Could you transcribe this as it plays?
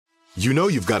You know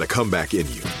you've got a comeback in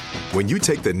you. When you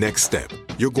take the next step,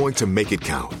 you're going to make it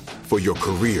count for your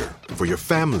career, for your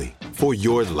family, for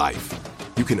your life.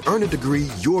 You can earn a degree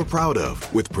you're proud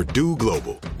of with Purdue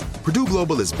Global. Purdue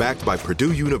Global is backed by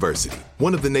Purdue University,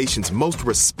 one of the nation's most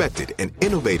respected and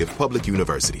innovative public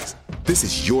universities. This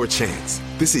is your chance.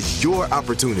 This is your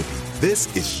opportunity.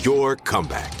 This is your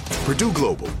comeback. Purdue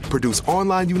Global, Purdue's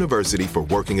online university for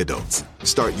working adults.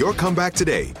 Start your comeback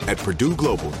today at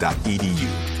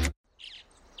purdueglobal.edu.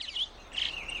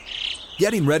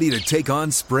 Getting ready to take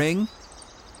on spring?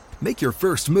 Make your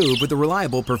first move with the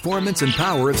reliable performance and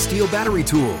power of Steel battery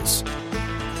tools.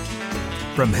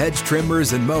 From hedge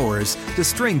trimmers and mowers to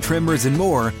string trimmers and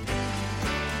more,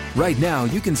 right now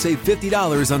you can save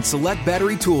 $50 on select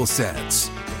battery tool sets.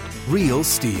 Real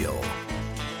Steel.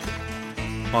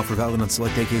 Offer valid on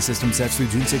select AK system sets through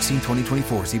June 16,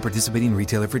 2024. See participating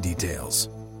retailer for details.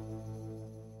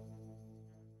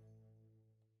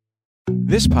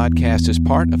 This podcast is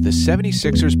part of the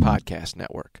 76ers Podcast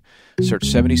Network. Search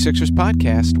 76ers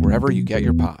Podcast wherever you get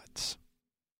your pods.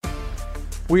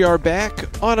 We are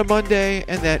back on a Monday,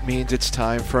 and that means it's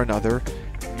time for another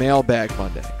Mailbag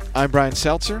Monday. I'm Brian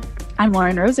Seltzer. I'm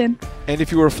Lauren Rosen. And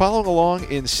if you were following along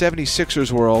in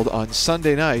 76ers world on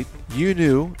Sunday night, you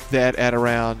knew that at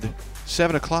around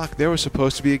 7 o'clock there was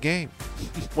supposed to be a game.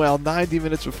 Well, 90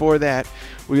 minutes before that,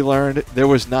 we learned there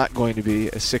was not going to be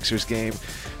a Sixers game.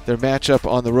 Their matchup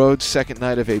on the road, second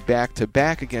night of a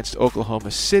back-to-back against Oklahoma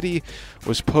City,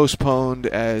 was postponed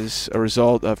as a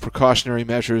result of precautionary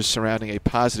measures surrounding a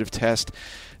positive test.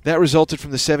 That resulted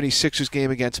from the 76ers game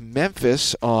against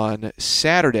Memphis on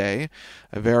Saturday,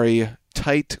 a very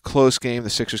tight, close game.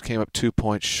 The Sixers came up 2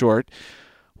 points short.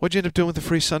 What'd you end up doing with the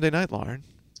free Sunday night, Lauren?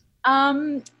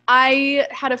 I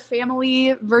had a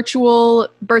family virtual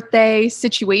birthday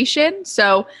situation,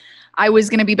 so I was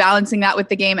going to be balancing that with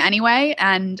the game anyway,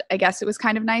 and I guess it was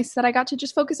kind of nice that I got to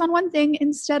just focus on one thing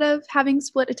instead of having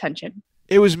split attention.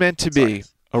 It was meant to be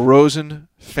a Rosen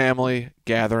family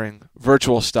gathering,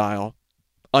 virtual style,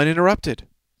 uninterrupted.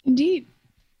 Indeed.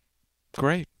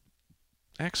 Great.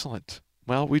 Excellent.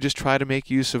 Well, we just try to make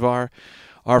use of our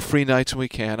free nights when we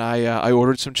can. I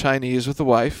ordered some Chinese with the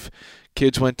wife.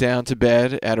 Kids went down to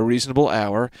bed at a reasonable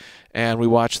hour, and we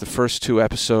watched the first 2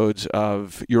 episodes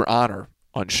of Your Honor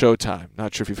on Showtime.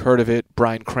 Not sure if you've heard of it.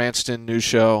 Bryan Cranston, new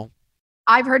show.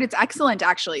 I've heard it's excellent,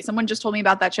 actually. Someone just told me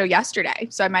about that show yesterday,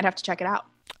 so I might have to check it out.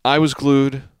 I was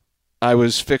glued. I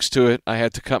was fixed to it. I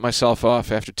had to cut myself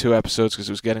off after 2 episodes because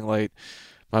it was getting late.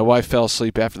 My wife fell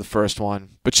asleep after the first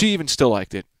one, but she even still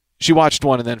liked it. She watched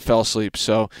one and then fell asleep,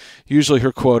 so usually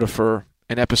her quota for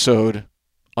an episode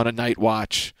on a night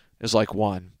watch is like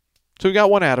 1. So we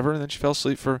got 1 out of her, and then she fell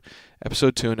asleep for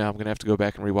episode 2. Now I'm going to have to go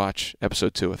back and rewatch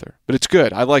episode 2 with her. But it's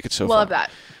good. I like it so far. Love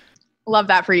that. Love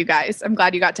that for you guys. I'm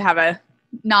glad you got to have a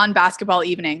non-basketball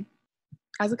evening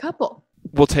as a couple.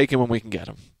 We'll take them when we can get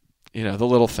them. You know, the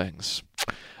little things.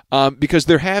 Because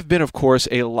there have been, of course,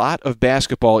 a lot of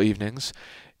basketball evenings.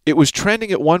 It was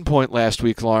trending at one point last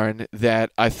week, Lauren,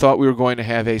 that I thought we were going to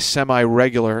have a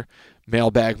semi-regular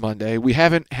Mailbag Monday. We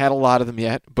haven't had a lot of them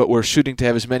yet, but we're shooting to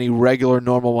have as many regular,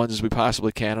 normal ones as we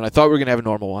possibly can, and I thought we were going to have a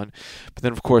normal one. But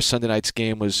then, of course, Sunday night's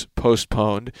game was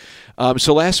postponed.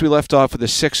 So last we left off with the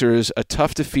Sixers, a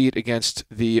tough defeat against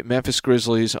the Memphis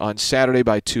Grizzlies on Saturday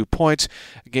by 2 points.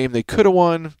 A game they could have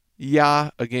won,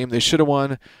 yeah. A game they should have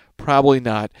won, probably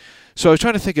not. So I was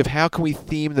trying to think of how can we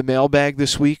theme the mailbag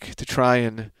this week to try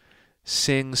and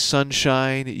sing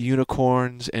sunshine,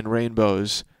 unicorns, and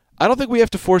rainbows. I don't think we have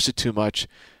to force it too much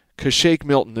because Shake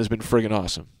Milton has been friggin'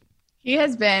 awesome. He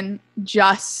has been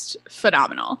just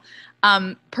phenomenal.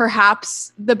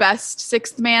 Perhaps the best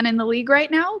 6th man in the league right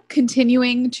now,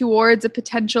 continuing towards a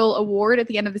potential award at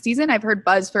the end of the season. I've heard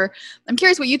buzz for, I'm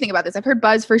curious what you think about this. I've heard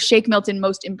buzz for Shake Milton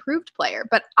most improved player,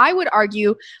 but I would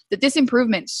argue that this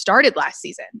improvement started last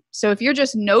season. So if you're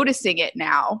just noticing it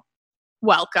now,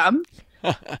 welcome.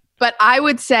 But I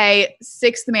would say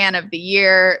 6th man of the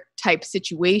year type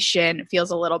situation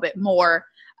feels a little bit more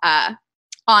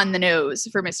on the nose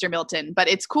for Mr. Milton. But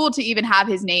it's cool to even have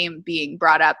his name being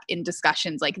brought up in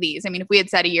discussions like these. I mean, if we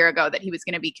had said a year ago that he was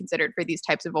going to be considered for these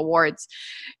types of awards,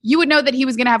 you would know that he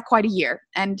was going to have quite a year.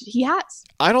 And he has.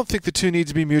 I don't think the two need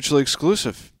to be mutually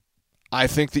exclusive. I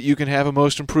think that you can have a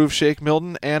most improved Shake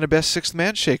Milton and a best 6th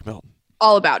man Shake Milton.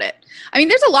 All about it. I mean,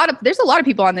 there's a lot of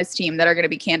people on this team that are going to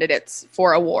be candidates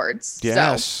for awards.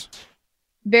 Yes. So,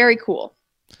 very cool.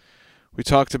 We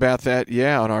talked about that,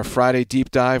 on our Friday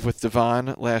deep dive with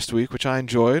Devon last week, which I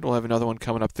enjoyed. We'll have another one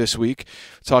coming up this week.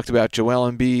 We talked about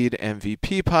Joel Embiid,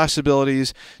 MVP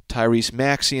possibilities, Tyrese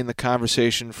Maxey in the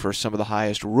conversation for some of the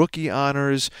highest rookie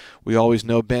honors. We always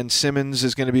know Ben Simmons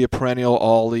is going to be a perennial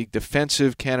all-league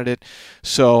defensive candidate.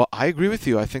 So I agree with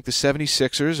you. I think the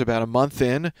 76ers, about a month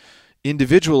in,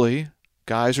 individually,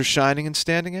 guys are shining and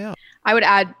standing out. I would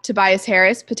add Tobias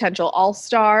Harris, potential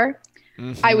all-star.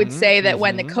 I would say that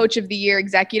when the coach of the year,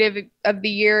 executive of the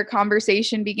year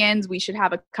conversation begins, we should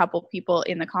have a couple people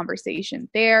in the conversation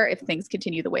there if things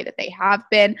continue the way that they have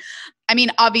been. I mean,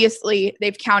 obviously,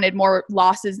 they've counted more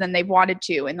losses than they've wanted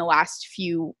to in the last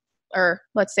few, or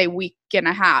let's say week and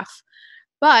a half.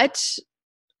 But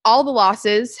all the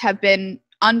losses have been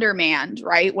undermanned,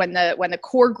 right? When the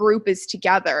core group is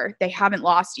together, they haven't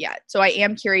lost yet. So I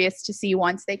am curious to see,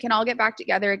 once they can all get back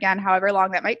together again, however long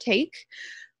that might take,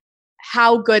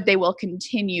 how good they will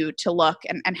continue to look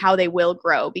and how they will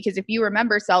grow. Because if you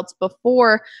remember, Celts,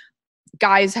 before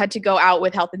guys had to go out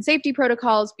with health and safety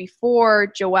protocols, before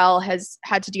Joel has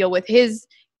had to deal with his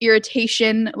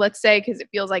irritation, let's say, because it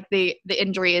feels like the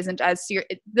injury isn't as serious.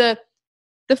 The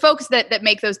folks that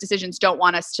make those decisions don't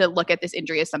want us to look at this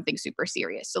injury as something super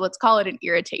serious. So let's call it an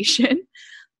irritation.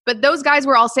 But those guys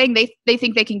were all saying they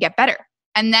think they can get better.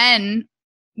 And then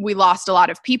we lost a lot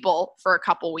of people for a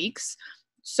couple weeks.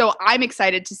 So I'm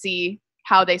excited to see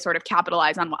how they sort of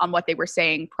capitalize on what they were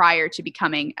saying prior to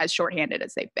becoming as shorthanded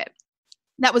as they've been.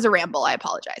 That was a ramble. I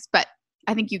apologize, but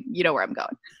I think you know where I'm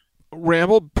going.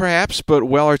 Ramble, perhaps, but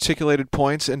well-articulated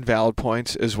points and valid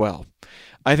points as well.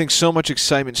 I think so much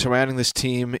excitement surrounding this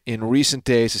team in recent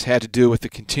days has had to do with the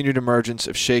continued emergence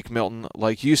of Shake Milton.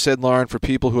 Like you said, Lauren, for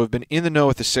people who have been in the know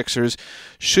with the Sixers,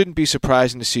 shouldn't be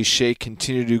surprising to see Shake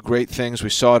continue to do great things.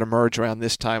 We saw it emerge around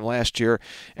this time last year,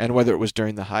 and whether it was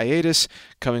during the hiatus,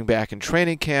 coming back in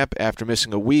training camp after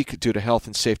missing a week due to health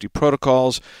and safety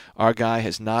protocols, our guy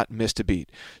has not missed a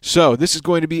beat. So this is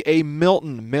going to be a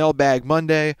Milton Mailbag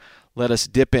Monday. Let us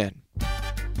dip in.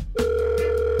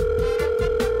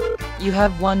 You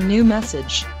have one new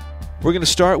message. We're going to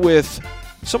start with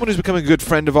someone who's become a good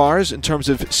friend of ours in terms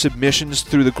of submissions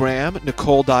through the gram,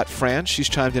 Nicole.France. She's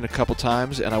chimed in a couple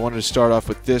times, and I wanted to start off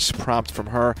with this prompt from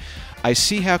her. I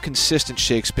see how consistent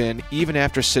Shake's been, even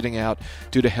after sitting out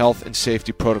due to health and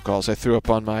safety protocols. I threw up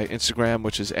on my Instagram,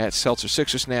 which is at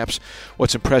 @SeltzerSixerSnaps,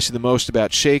 what's impressed you the most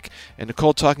about Shake, and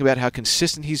Nicole talking about how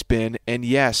consistent he's been. And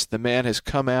yes, the man has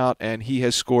come out and he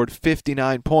has scored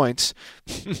 59 points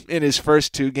in his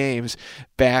first 2 games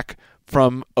back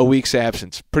from a week's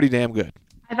absence. Pretty damn good.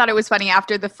 I thought it was funny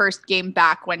after the first game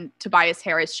back when Tobias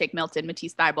Harris, Shake Milton,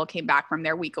 Matisse Thybulle came back from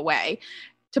their week away.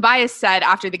 Tobias said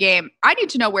after the game, I need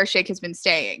to know where Shake has been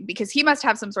staying because he must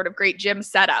have some sort of great gym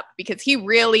setup because he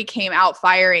really came out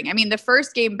firing. I mean, the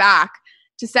first game back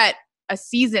to set a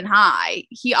season high,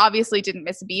 he obviously didn't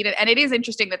miss a beat. And it is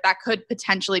interesting that could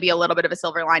potentially be a little bit of a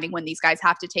silver lining when these guys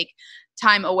have to take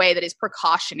time away that is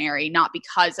precautionary, not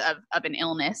because of an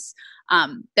illness,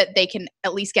 that they can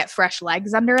at least get fresh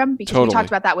legs under them. Because We talked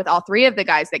about that with all 3 of the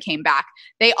guys that came back.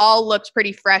 They all looked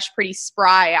pretty fresh, pretty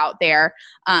spry out there,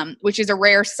 which is a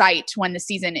rare sight when the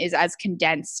season is as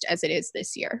condensed as it is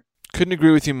this year. Couldn't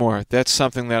agree with you more. That's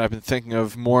something that I've been thinking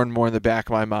of more and more in the back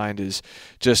of my mind is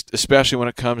just, especially when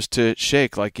it comes to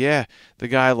Shake, like, yeah, the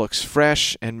guy looks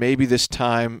fresh, and maybe this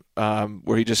time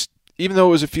where he just, even though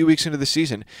it was a few weeks into the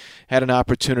season, had an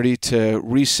opportunity to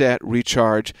reset,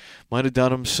 recharge, might have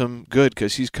done him some good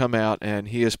because he's come out and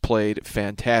he has played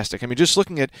fantastic. I mean, just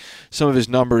looking at some of his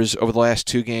numbers over the last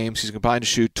 2 games, he's combined to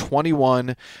shoot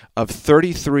 21 of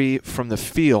 33 from the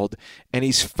field, and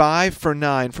he's 5 for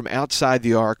 9 from outside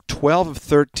the arc, 12 of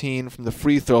 13 from the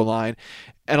free throw line,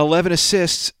 and 11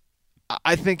 assists.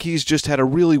 I think he's just had a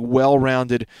really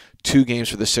well-rounded 2 games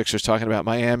for the Sixers, talking about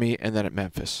Miami and then at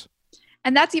Memphis.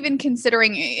 And that's even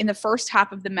considering in the first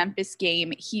half of the Memphis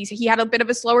game, he had a bit of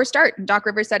a slower start. And Doc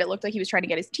Rivers said it looked like he was trying to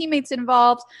get his teammates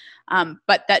involved,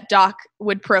 but that Doc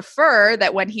would prefer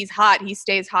that when he's hot, he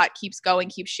stays hot, keeps going,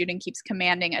 keeps shooting, keeps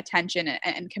commanding attention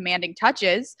and commanding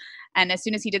touches. And as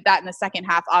soon as he did that in the second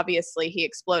half, obviously he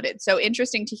exploded. So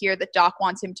interesting to hear that Doc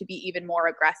wants him to be even more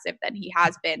aggressive than he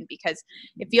has been, because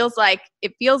it feels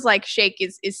like Shake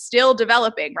is still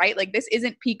developing, right? Like this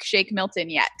isn't peak Shake Milton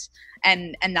yet.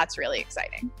 And that's really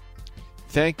exciting.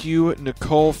 Thank you,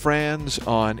 Nicole Franz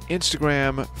on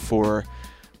Instagram, for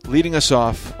leading us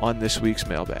off on this week's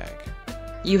mailbag.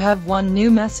 You have one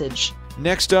new message.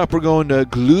 Next up, we're going to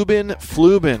Glubin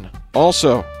Flubin,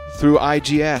 also through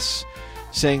IGS,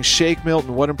 saying, Shake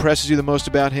Milton, what impresses you the most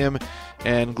about him?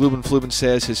 And Glubin Flubin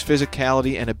says his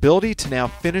physicality and ability to now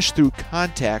finish through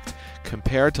contact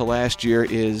compared to last year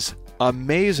is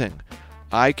amazing.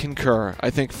 I concur. I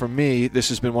think for me, this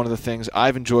has been one of the things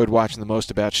I've enjoyed watching the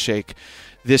most about Shake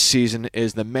this season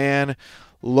is the man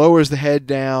lowers the head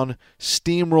down,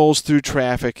 steamrolls through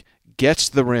traffic, gets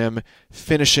to the rim,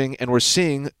 finishing, and we're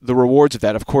seeing the rewards of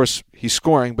that. Of course, he's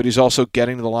scoring, but he's also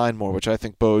getting to the line more, which I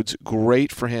think bodes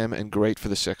great for him and great for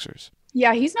the Sixers.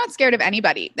 Yeah, he's not scared of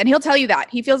anybody, and he'll tell you that.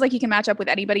 He feels like he can match up with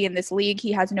anybody in this league.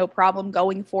 He has no problem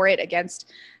going for it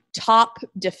against top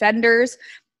defenders,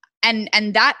 and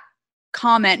that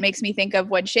comment makes me think of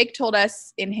when Shake told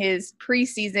us in his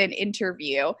preseason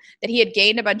interview that he had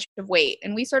gained a bunch of weight.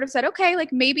 And we sort of said, okay,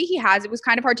 like maybe he has. It was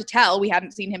kind of hard to tell. We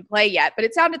hadn't seen him play yet, but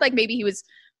it sounded like maybe he was,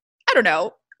 I don't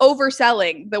know,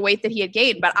 overselling the weight that he had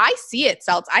gained. But I see it,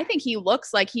 Seltz. I think he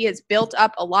looks like he has built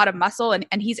up a lot of muscle and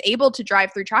he's able to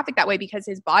drive through traffic that way because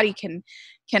his body can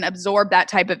absorb that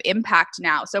type of impact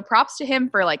now. So props to him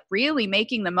for like really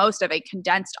making the most of a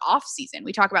condensed off season.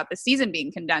 We talk about the season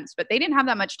being condensed, but they didn't have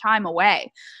that much time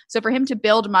away. So for him to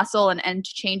build muscle and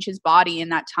to change his body in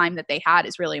that time that they had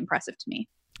is really impressive to me.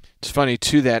 It's funny,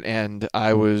 to that end,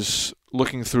 I was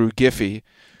looking through Giphy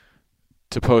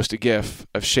to post a GIF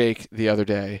of Shake the other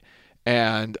day,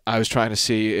 and I was trying to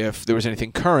see if there was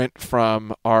anything current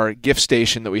from our GIF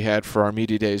station that we had for our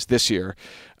media days this year.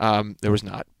 There was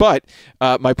not. But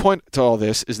my point to all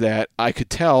this is that I could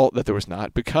tell that there was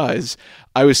not because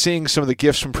I was seeing some of the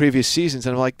GIFs from previous seasons,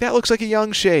 and I'm like, that looks like a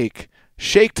young Shake.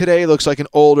 Shake today looks like an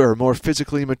older, more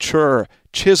physically mature,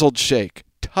 chiseled Shake,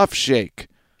 tough Shake.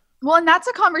 Well, and that's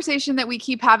a conversation that we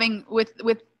keep having with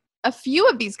a few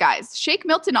of these guys. Shake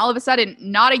Milton, all of a sudden,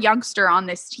 not a youngster on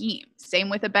this team. Same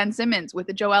with a Ben Simmons, with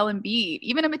a Joel Embiid,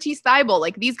 even a Matisse Thybulle.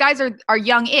 Like these guys are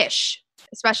young-ish,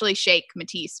 especially Shake,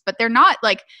 Matisse, but they're not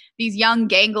like these young,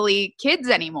 gangly kids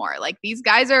anymore. Like these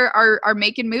guys are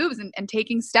making moves and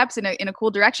taking steps in a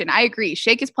cool direction. I agree.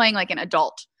 Shake is playing like an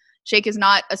adult. Shake is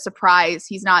not a surprise.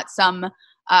 He's not some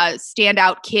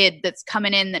standout kid that's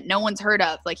coming in that no one's heard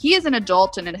of. Like he is an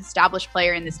adult and an established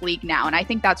player in this league now. And I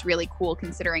think that's really cool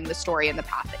considering the story and the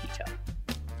path that he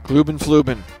took. Glubin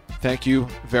Flubin, thank you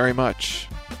very much.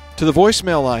 To the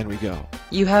voicemail line we go.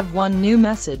 You have one new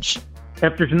message.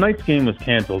 After tonight's game was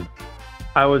canceled,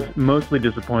 I was mostly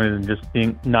disappointed in just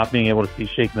not being able to see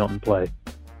Shake Milton play.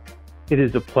 It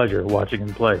is a pleasure watching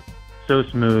him play. So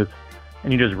smooth,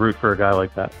 and you just root for a guy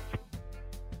like that.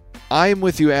 I am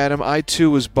with you, Adam. I,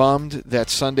 too, was bummed that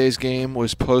Sunday's game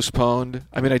was postponed.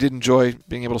 I mean, I did enjoy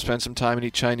being able to spend some time and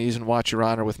eat Chinese and watch Your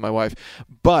Honor with my wife.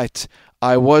 But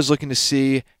I was looking to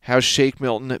see how Shake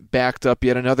Milton backed up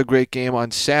yet another great game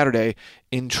on Saturday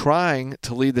in trying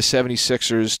to lead the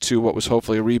 76ers to what was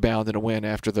hopefully a rebound and a win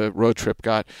after the road trip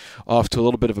got off to a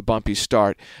little bit of a bumpy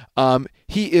start.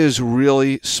 He is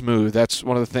really smooth. That's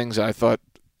one of the things I thought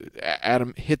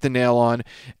Adam hit the nail on,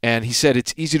 and he said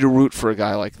it's easy to root for a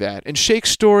guy like that. And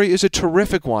Shake's story is a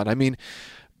terrific one. I mean,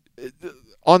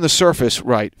 on the surface,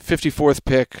 right, 54th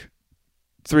pick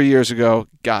 3 years ago,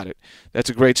 got it.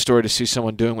 That's a great story to see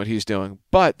someone doing what he's doing.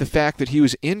 But the fact that he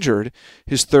was injured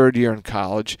his third year in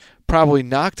college probably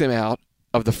knocked him out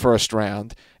of the first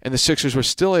round, and the Sixers were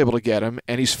still able to get him,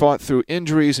 and he's fought through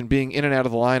injuries and being in and out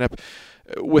of the lineup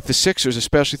with the Sixers,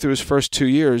 especially through his first 2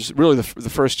 years, really the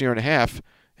first year and a half.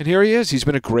 And here he is. He's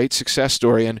been a great success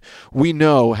story, and we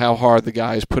know how hard the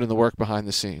guy has put in the work behind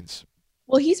the scenes.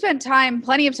 Well, he spent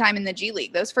plenty of time in the G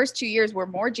League. Those first 2 years were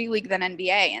more G League than NBA.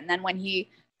 And then when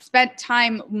he spent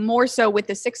time more so with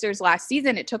the Sixers last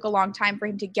season, it took a long time for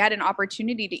him to get an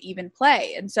opportunity to even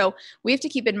play. And so we have to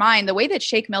keep in mind the way that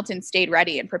Shake Milton stayed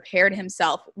ready and prepared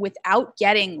himself without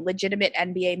getting legitimate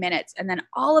NBA minutes. And then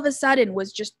all of a sudden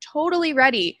was just totally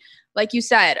ready, like you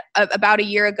said, about a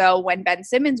year ago when Ben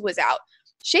Simmons was out.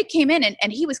 Shake came in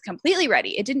and he was completely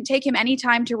ready. It didn't take him any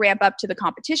time to ramp up to the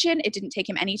competition. It didn't take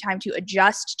him any time to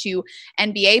adjust to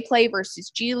NBA play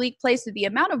versus G League play. So the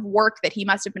amount of work that he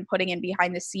must have been putting in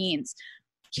behind the scenes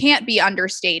can't be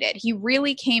understated. He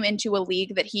really came into a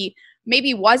league that he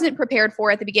maybe wasn't prepared for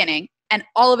at the beginning and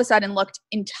all of a sudden looked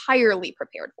entirely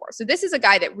prepared for. So this is a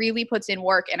guy that really puts in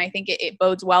work, and I think it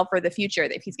bodes well for the future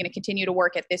that if he's going to continue to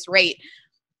work at this rate,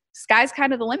 sky's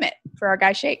kind of the limit for our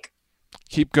guy Shake.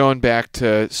 Keep going back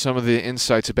to some of the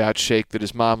insights about Shake that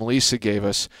his mom Lisa gave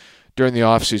us during the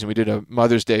offseason. We did a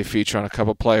Mother's Day feature on a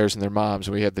couple players and their moms,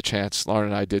 and we had the chance, Lauren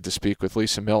and I did, to speak with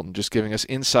Lisa Milton, just giving us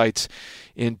insights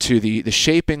into the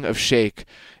shaping of Shake.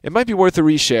 It might be worth a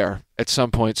reshare at some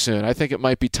point soon. I think it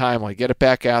might be timely. Get it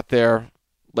back out there.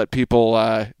 let people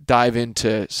dive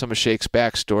into some of Shake's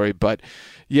backstory. But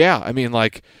yeah, I mean,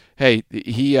 like, hey,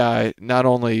 he not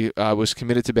only was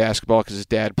committed to basketball because his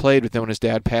dad played, but then when his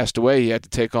dad passed away, he had to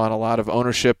take on a lot of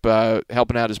ownership,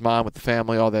 helping out his mom with the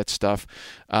family, all that stuff.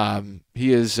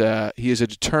 He is a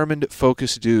determined,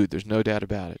 focused dude. There's no doubt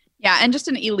about it. Yeah, and just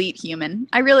an elite human.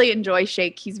 I really enjoy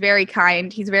Shake. He's very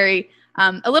kind. He's very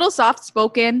a little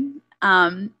soft-spoken.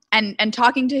 And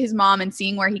talking to his mom and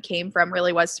seeing where he came from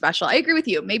really was special. I agree with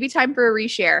you. Maybe time for a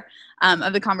reshare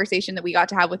of the conversation that we got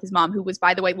to have with his mom, who was,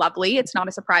 by the way, lovely. It's not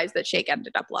a surprise that Shake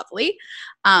ended up lovely.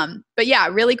 But yeah,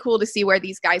 really cool to see where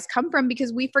these guys come from,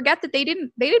 because we forget that they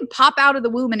didn't pop out of the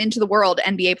womb and into the world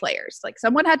NBA players. Like,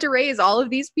 someone had to raise all of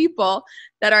these people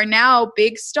that are now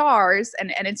big stars,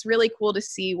 and it's really cool to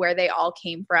see where they all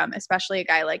came from, especially a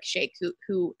guy like Shake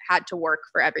who had to work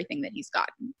for everything that he's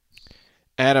gotten.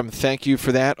 Adam, thank you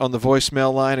for that. On the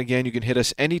voicemail line, again, you can hit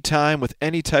us anytime with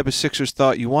any type of Sixers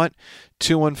thought you want.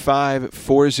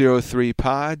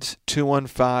 215-403-PODS,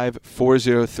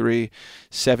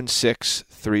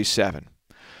 215-403-7637.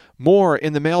 More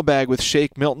in the mailbag with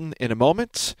Shake Milton in a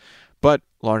moment. But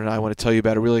Lauren and I want to tell you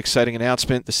about a really exciting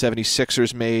announcement the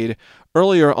 76ers made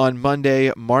earlier on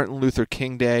Monday, Martin Luther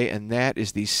King Day, and that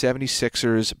is the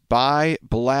 76ers Buy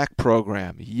Black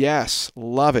program. Yes,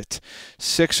 love it.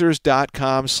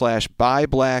 Sixers.com/Buy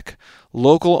Black.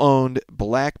 Local-owned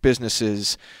black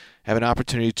businesses have an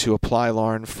opportunity to apply,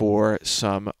 Lauren, for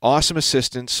some awesome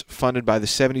assistance funded by the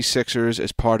 76ers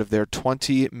as part of their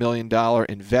 $20 million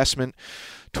investment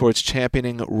towards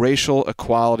championing racial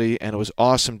equality, and it was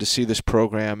awesome to see this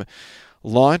program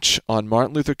launch on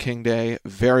Martin Luther King Day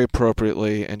very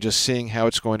appropriately, and just seeing how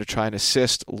it's going to try and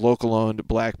assist local-owned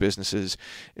black businesses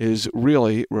is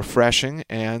really refreshing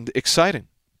and exciting.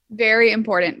 Very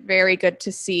important. Very good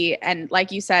to see. And like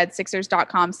you said,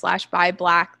 Sixers.com/Buy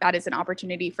Black. That is an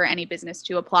opportunity for any business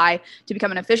to apply to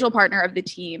become an official partner of the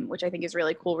team, which I think is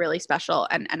really cool, really special.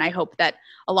 And I hope that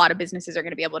a lot of businesses are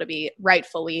going to be able to be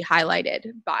rightfully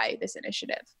highlighted by this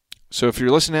initiative. So if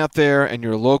you're listening out there and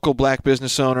you're a local black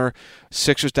business owner,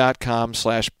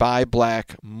 Sixers.com/Buy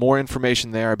Black. More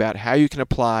information there about how you can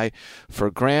apply for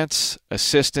grants,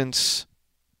 assistance,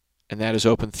 and that is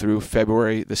open through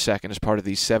February the 2nd as part of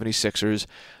the 76ers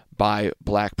Buy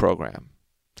Black program.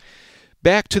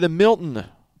 Back to the Milton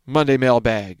Monday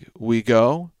mailbag we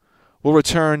go. We'll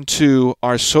return to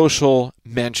our social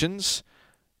mentions.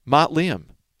 Mott Liam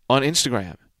on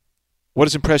Instagram. What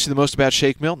has impressed you the most about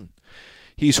Shake Milton?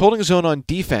 He's holding his own on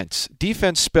defense.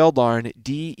 Defense spelled, Lauren,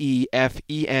 D-E-F-E-N-C-E.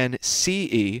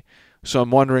 So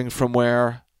I'm wondering from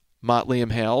where Mott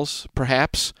Liam hails.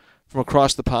 Perhaps from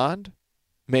across the pond?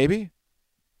 Maybe.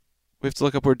 We have to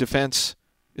look up where defense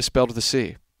is spelled with a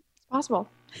C. Possible.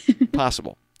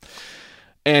 Possible.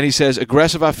 And he says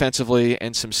aggressive offensively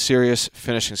and some serious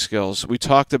finishing skills. We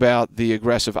talked about the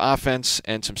aggressive offense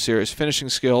and some serious finishing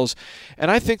skills.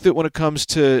 And I think that when it comes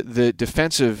to the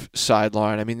defensive side,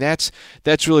 Lauren, I mean, that's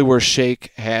really where Shake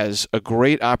has a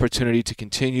great opportunity to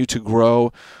continue to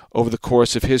grow over the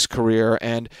course of his career.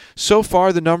 And so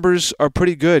far, the numbers are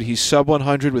pretty good. He's sub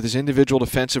 100 with his individual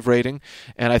defensive rating.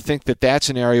 And I think that that's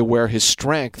an area where his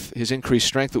strength, his increased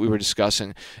strength that we were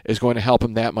discussing, is going to help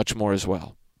him that much more as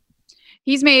well.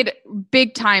 He's made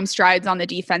big time strides on the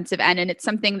defensive end, and it's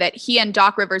something that he and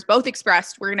Doc Rivers both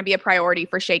expressed were going to be a priority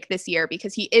for Shake this year,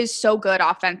 because he is so good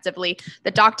offensively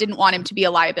that Doc didn't want him to be a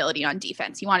liability on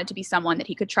defense. He wanted to be someone that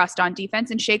he could trust on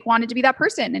defense, and Shake wanted to be that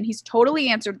person, and he's totally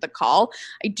answered the call.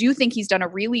 I do think he's done a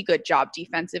really good job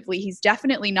defensively. He's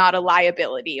definitely not a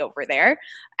liability over there.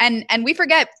 And we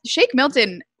forget, Shake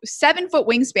Milton, 7-foot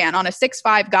wingspan on a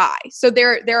 6'5" guy. So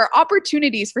there are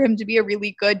opportunities for him to be a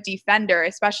really good defender,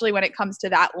 especially when it comes to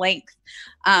that length.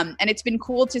 And it's been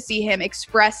cool to see him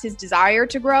express his desire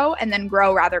to grow and then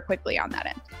grow rather quickly on that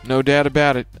end. No doubt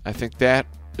about it. I think that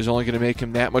is only going to make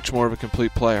him that much more of a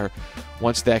complete player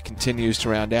once that continues to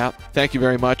round out. Thank you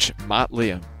very much, Mott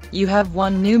Liam. You have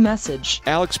one new message.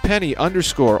 Alex Penny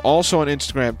 _ also on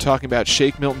Instagram, talking about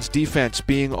Shake Milton's defense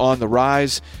being on the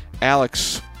rise.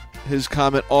 Alex, his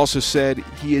comment also said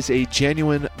he is a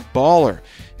genuine baller.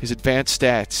 His advanced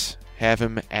stats have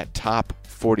him at top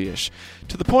 40-ish.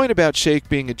 To the point about Shake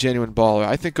being a genuine baller,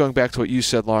 I think going back to what you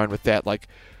said, Lauren, with that like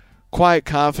quiet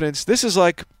confidence, this is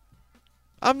like,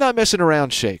 I'm not messing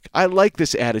around, Shake. I like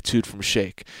this attitude from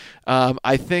Shake.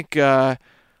 I think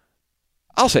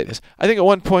I'll say this. I think at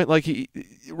one point, like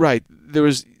there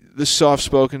was the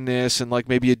soft-spokenness and like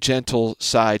maybe a gentle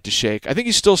side to Shake. I think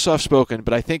he's still soft-spoken,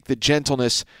 but I think the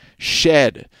gentleness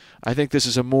shed. I think this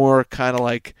is a more kind of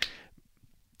like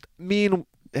mean,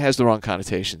 has the wrong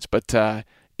connotations, but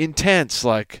intense,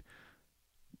 like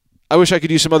I wish I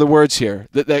could use some other words here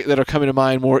that are coming to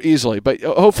mind more easily. But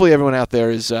hopefully everyone out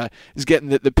there is getting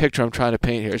the picture I'm trying to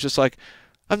paint here. It's just like,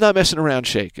 I'm not messing around,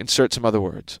 Shake. Insert some other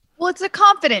words. Well, it's a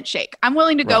confident Shake. I'm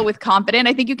willing to go with confident.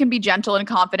 I think you can be gentle and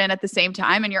confident at the same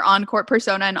time, and your on-court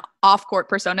persona and off-court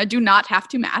persona do not have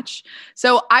to match.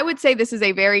 So I would say this is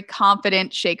a very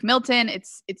confident Shake Milton.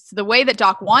 It's the way that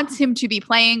Doc wants him to be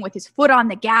playing, with his foot on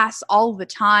the gas all the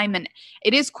time. And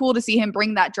it is cool to see him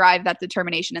bring that drive, that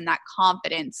determination, and that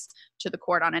confidence to the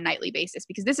court on a nightly basis,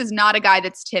 because this is not a guy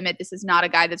that's timid. This is not a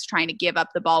guy that's trying to give up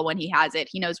the ball when he has it.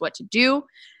 He knows what to do.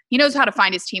 He knows how to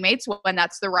find his teammates when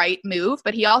that's the right move,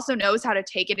 but he also knows how to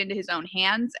take it into his own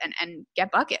hands and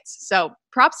get buckets. So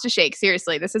props to Shake.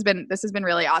 Seriously, this has been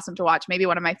really awesome to watch. Maybe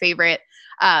one of my favorite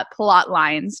plot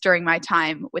lines during my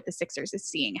time with the Sixers is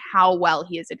seeing how well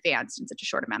he has advanced in such a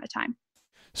short amount of time.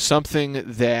 Something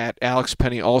that Alex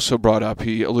Penny also brought up,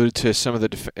 he alluded to some of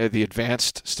the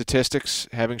advanced statistics,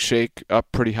 having Shake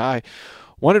up pretty high.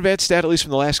 One advanced stat, at least from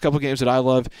the last couple games that I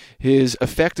love, his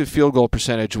effective field goal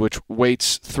percentage, which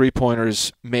weights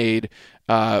three-pointers made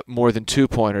more than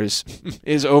two-pointers,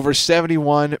 is over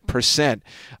 71%.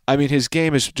 I mean, his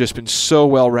game has just been so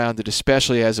well-rounded,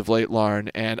 especially as of late, Lauren,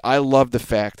 and I love the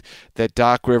fact that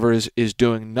Doc Rivers is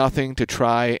doing nothing to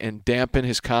try and dampen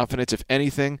his confidence. If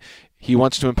anything, he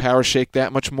wants to empower Shake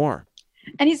that much more.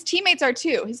 And his teammates are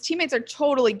too. His teammates are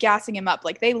totally gassing him up.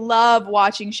 Like, they love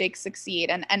watching Shake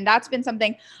succeed. And that's been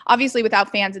something, obviously,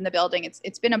 without fans in the building,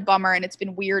 it's been a bummer and it's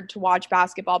been weird to watch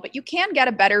basketball, but you can get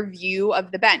a better view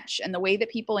of the bench and the way that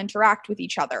people interact with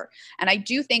each other. And I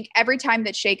do think every time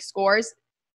that Shake scores,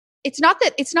 it's not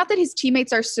that his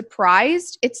teammates are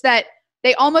surprised. It's that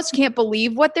they almost can't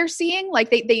believe what they're seeing.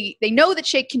 Like, they know that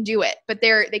Shake can do it, but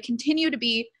they continue to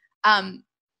be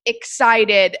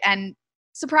excited, and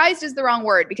surprised is the wrong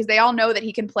word, because they all know that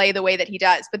he can play the way that he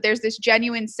does. But there's this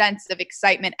genuine sense of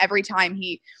excitement every time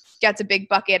he gets a big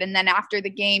bucket. And then after the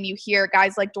game, you hear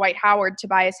guys like Dwight Howard,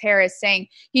 Tobias Harris saying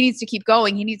he needs to keep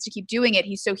going. He needs to keep doing it.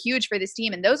 He's so huge for this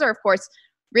team. And those are, of course,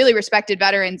 really respected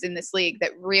veterans in this league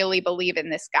that really believe in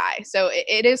this guy. So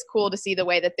it is cool to see the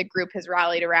way that the group has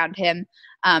rallied around him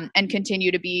and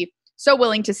continue to be so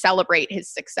willing to celebrate his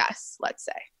success, let's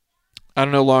say. I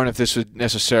don't know, Lauren, if this would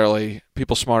necessarily,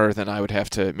 people smarter than I would have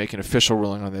to make an official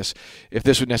ruling on this, if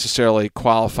this would necessarily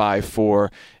qualify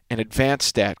for an advanced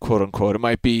stat, quote unquote. It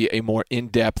might be a more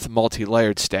in-depth,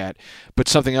 multi-layered stat. But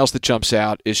something else that jumps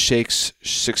out is Shake's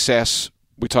success.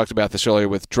 We talked about this earlier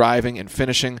with driving and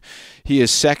finishing. He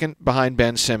is second behind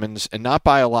Ben Simmons, and not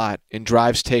by a lot, in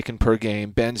drives taken per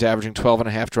game. Ben's averaging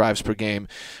 12.5 drives per game.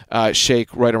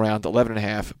 Shake right around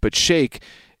 11.5. But Shake,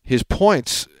 his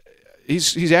points,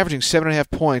 he's averaging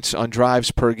 7.5 points on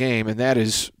drives per game, and that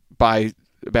is by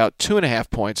about 2.5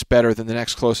 points better than the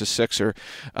next closest Sixer,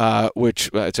 which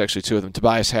it's actually two of them,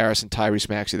 Tobias Harris and Tyrese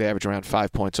Maxey. They average around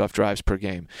 5 points off drives per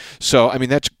game. So, I mean,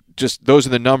 that's just, those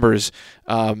are the numbers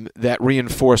that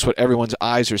reinforce what everyone's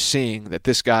eyes are seeing, that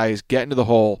this guy is getting to the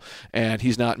hole and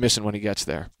he's not missing when he gets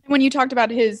there. When you talked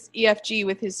about his EFG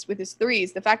with his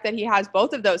threes, the fact that he has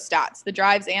both of those stats, the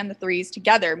drives and the threes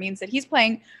together, means that he's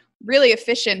playing really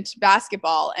efficient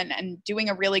basketball and doing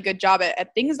a really good job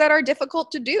at things that are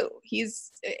difficult to do.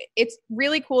 It's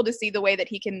really cool to see the way that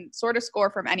he can sort of score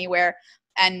from anywhere,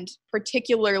 and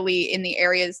particularly in the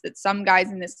areas that some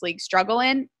guys in this league struggle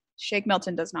in, Shake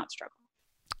Milton does not struggle.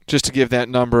 Just to give that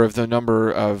number of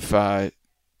the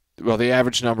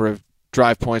average number of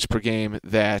drive points per game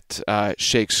that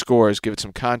Shake scores, give it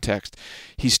some context.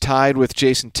 He's tied with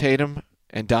Jason Tatum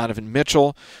and Donovan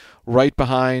Mitchell, right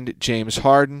behind James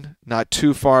Harden, not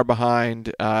too far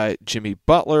behind Jimmy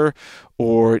Butler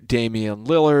or Damian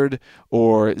Lillard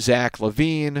or Zach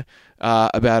LaVine,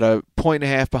 about a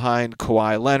 1.5 behind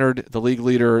Kawhi Leonard, the league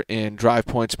leader in drive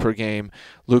points per game,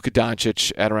 Luka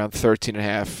Doncic at around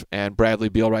 13.5, and Bradley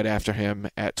Beal right after him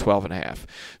at 12.5.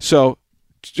 So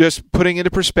just putting into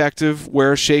perspective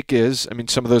where Shake is, I mean,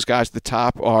 some of those guys at the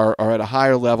top are at a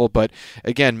higher level, but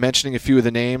again, mentioning a few of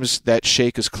the names that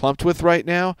Shake is clumped with right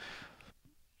now,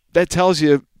 that tells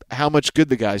you how much good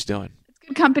the guy's doing. It's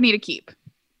good company to keep.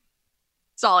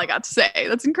 That's all I got to say.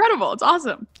 That's incredible. It's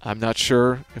awesome. I'm not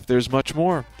sure if there's much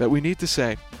more that we need to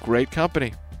say. Great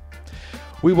company.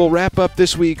 We will wrap up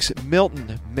this week's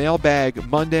Milton Mailbag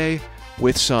Monday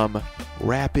with some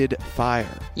rapid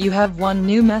fire. You have one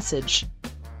new message.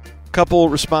 Couple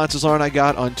responses, Lauren, I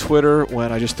got on Twitter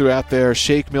when I just threw out there,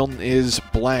 Shake Milton is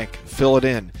blank. Fill it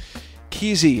in.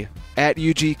 Keezy, at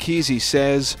UG Keezy,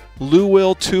 says, Lou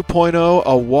Will 2.0,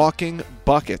 a walking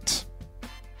bucket.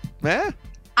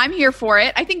 I'm here for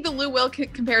it. I think the Lou Will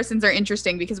comparisons are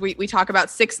interesting because we talk about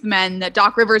sixth men that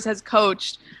Doc Rivers has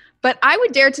coached, But I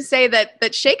would dare to say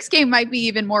that Shake's game might be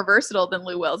even more versatile than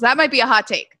Lou Will's. That might be a hot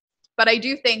take. But I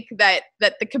do think that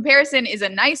the comparison is a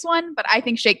nice one, but I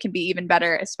think Shake can be even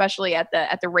better, especially at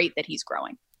the rate that he's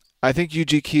growing. I think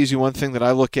UG Keys, one thing that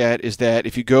I look at is that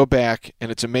if you go back,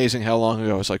 and it's amazing how long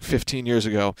ago, it's like 15 years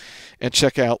ago, and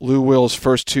check out Lou Will's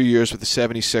first 2 years with the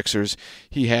 76ers,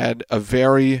 he had a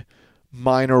very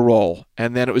minor role.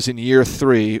 And then it was in year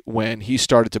 3 when he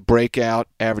started to break out,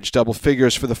 average double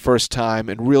figures for the first time,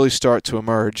 and really start to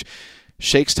emerge.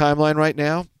 Shake's timeline right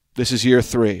now, this is year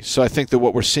 3. So I think that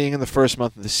what we're seeing in the first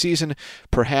month of the season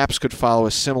perhaps could follow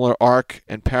a similar arc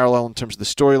and parallel in terms of the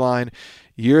storyline.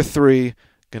 Year 3,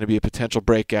 going to be a potential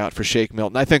breakout for Shake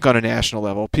Milton. I think on a national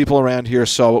level. People around here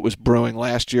saw what was brewing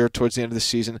last year towards the end of the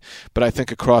season, but I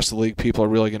think across the league people are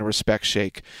really going to respect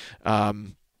Shake.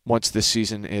 Once this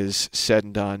season is said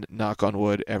and done, knock on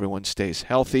wood, everyone stays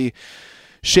healthy.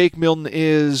 Shake Milton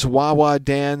is, Wawa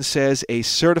Dan says, a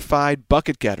certified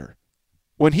bucket getter.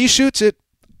 When he shoots it,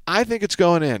 I think it's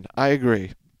going in. I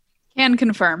agree. Can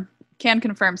confirm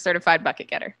certified bucket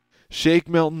getter. Shake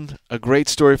Milton, a great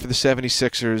story for the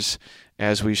 76ers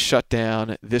as we shut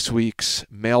down this week's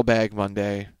Mailbag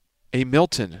Monday, a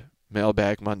Milton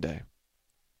Mailbag Monday.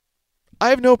 I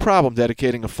have no problem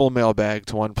dedicating a full mailbag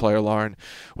to one player, Lauren,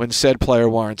 when said player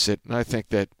warrants it, and I think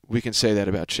that we can say that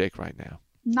about Shake right now.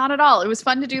 Not at all. It was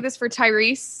fun to do this for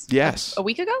Tyrese. Yes. A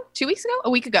week ago? 2 weeks ago?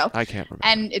 A week ago. I can't remember.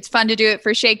 And it's fun to do it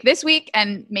for Shake this week,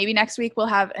 and maybe next week we'll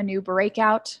have a new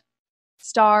breakout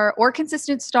star or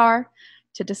consistent star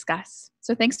to discuss.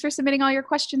 So thanks for submitting all your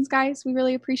questions, guys. We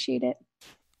really appreciate it.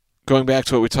 Going back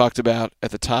to what we talked about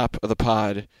at the top of the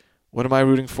pod, what am I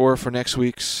rooting for next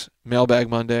week's Mailbag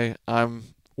Monday? I'm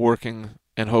working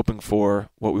and hoping for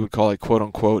what we would call a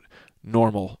quote-unquote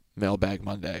normal Mailbag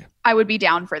Monday. I would be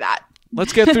down for that.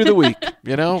 Let's get through the week,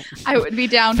 I would be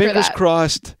down for that. Fingers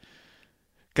crossed.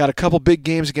 Got a couple big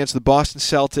games against the Boston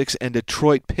Celtics and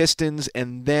Detroit Pistons,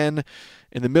 and then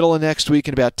in the middle of next week,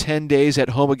 in about 10 days, at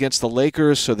home against the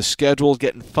Lakers. So the schedule's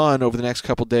getting fun over the next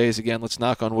couple days. Again, let's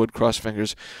knock on wood, cross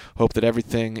fingers, hope that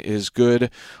everything is good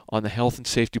on the health and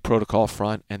safety protocol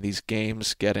front, and these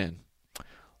games get in.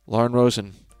 Lauren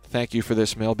Rosen, thank you for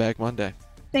this Mailbag Monday.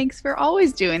 Thanks for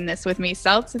always doing this with me,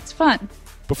 Celts. It's fun.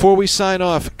 Before we sign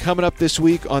off, coming up this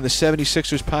week on the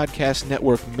 76ers Podcast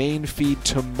Network main feed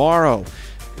tomorrow,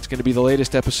 it's going to be the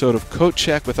latest episode of Coat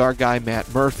Check with our guy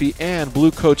Matt Murphy and Blue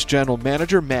Coats General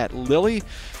Manager Matt Lilly,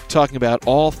 talking about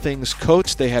all things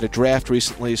Coats. They had a draft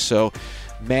recently, so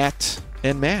Matt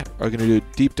and Matt are going to do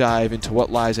a deep dive into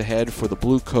what lies ahead for the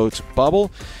Blue Coats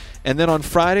bubble. And then on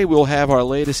Friday, we'll have our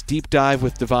latest deep dive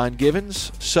with Devon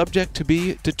Givens, subject to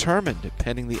be determined,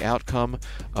 pending the outcome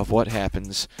of what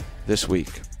happens this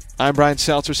week. I'm Brian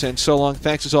Seltzer saying so long.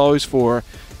 Thanks as always for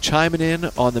chiming in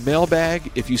on the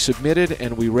mailbag. If you submitted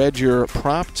and we read your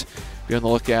prompt, be on the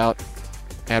lookout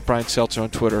at Brian Seltzer on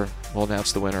Twitter. We'll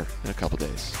announce the winner in a couple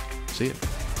days. See you.